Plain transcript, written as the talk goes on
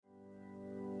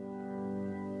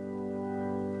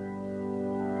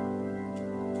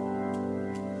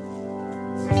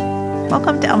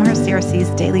Welcome to Elmhurst CRC's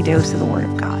Daily Dose of the Word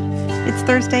of God. It's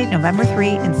Thursday, November 3,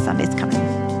 and Sunday's coming.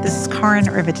 This is Karin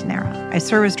Rivatanera. I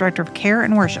serve as Director of Care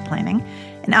and Worship Planning,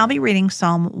 and I'll be reading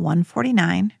Psalm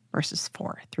 149, verses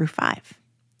 4 through 5.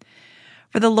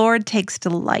 For the Lord takes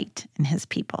delight in his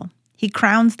people. He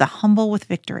crowns the humble with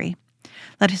victory.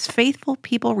 Let his faithful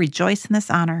people rejoice in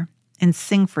this honor and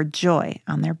sing for joy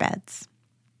on their beds.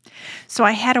 So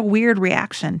I had a weird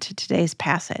reaction to today's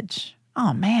passage.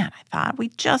 Oh man, I thought we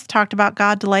just talked about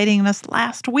God delighting in us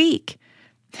last week,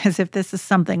 as if this is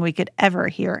something we could ever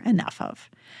hear enough of.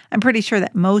 I'm pretty sure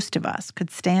that most of us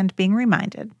could stand being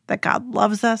reminded that God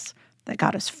loves us, that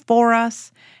God is for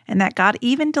us, and that God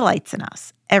even delights in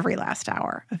us every last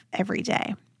hour of every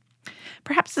day.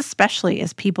 Perhaps especially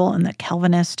as people in the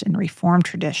Calvinist and Reformed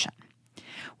tradition.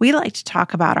 We like to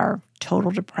talk about our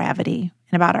total depravity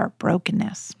and about our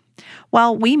brokenness.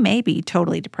 While we may be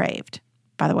totally depraved,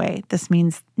 by the way, this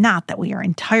means not that we are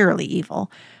entirely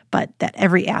evil, but that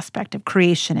every aspect of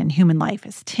creation and human life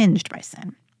is tinged by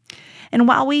sin. And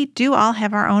while we do all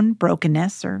have our own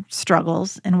brokenness or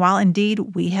struggles, and while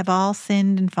indeed we have all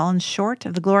sinned and fallen short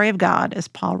of the glory of God, as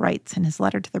Paul writes in his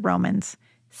letter to the Romans,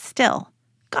 still,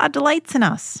 God delights in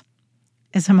us.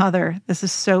 As a mother, this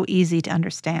is so easy to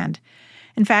understand.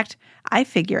 In fact, I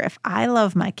figure if I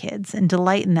love my kids and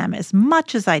delight in them as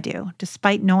much as I do,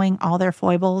 despite knowing all their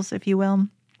foibles, if you will,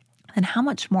 then how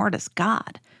much more does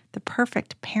God, the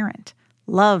perfect parent,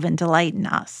 love and delight in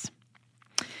us?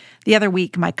 The other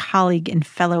week, my colleague and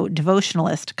fellow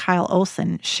devotionalist Kyle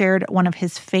Olson shared one of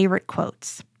his favorite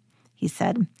quotes. He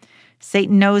said,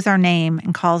 "Satan knows our name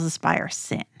and calls us by our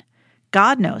sin.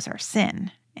 God knows our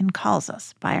sin and calls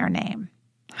us by our name."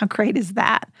 How great is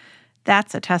that?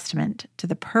 That's a testament to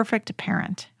the perfect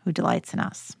parent who delights in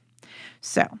us.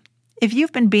 So, if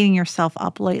you've been beating yourself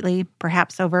up lately,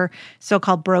 perhaps over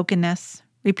so-called brokenness,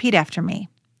 repeat after me.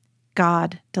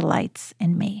 God delights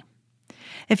in me.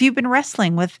 If you've been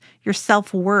wrestling with your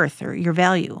self-worth or your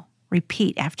value,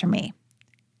 repeat after me.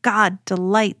 God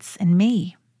delights in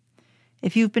me.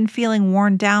 If you've been feeling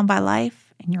worn down by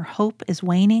life and your hope is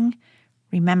waning,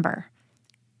 remember,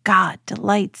 God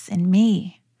delights in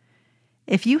me.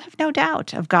 If you have no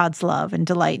doubt of God's love and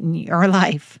delight in your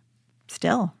life,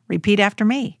 still repeat after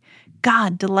me.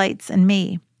 God delights in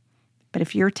me. But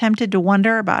if you're tempted to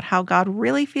wonder about how God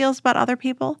really feels about other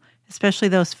people, especially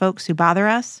those folks who bother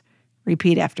us,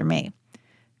 repeat after me.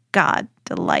 God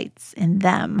delights in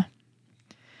them.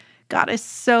 God is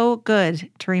so good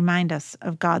to remind us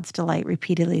of God's delight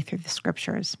repeatedly through the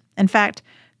scriptures. In fact,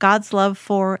 God's love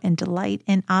for and delight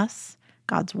in us,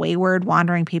 God's wayward,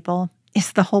 wandering people,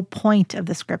 is the whole point of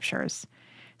the scriptures.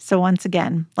 So once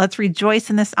again, let's rejoice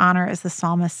in this honor, as the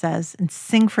psalmist says, and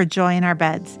sing for joy in our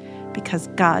beds, because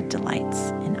God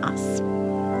delights in us.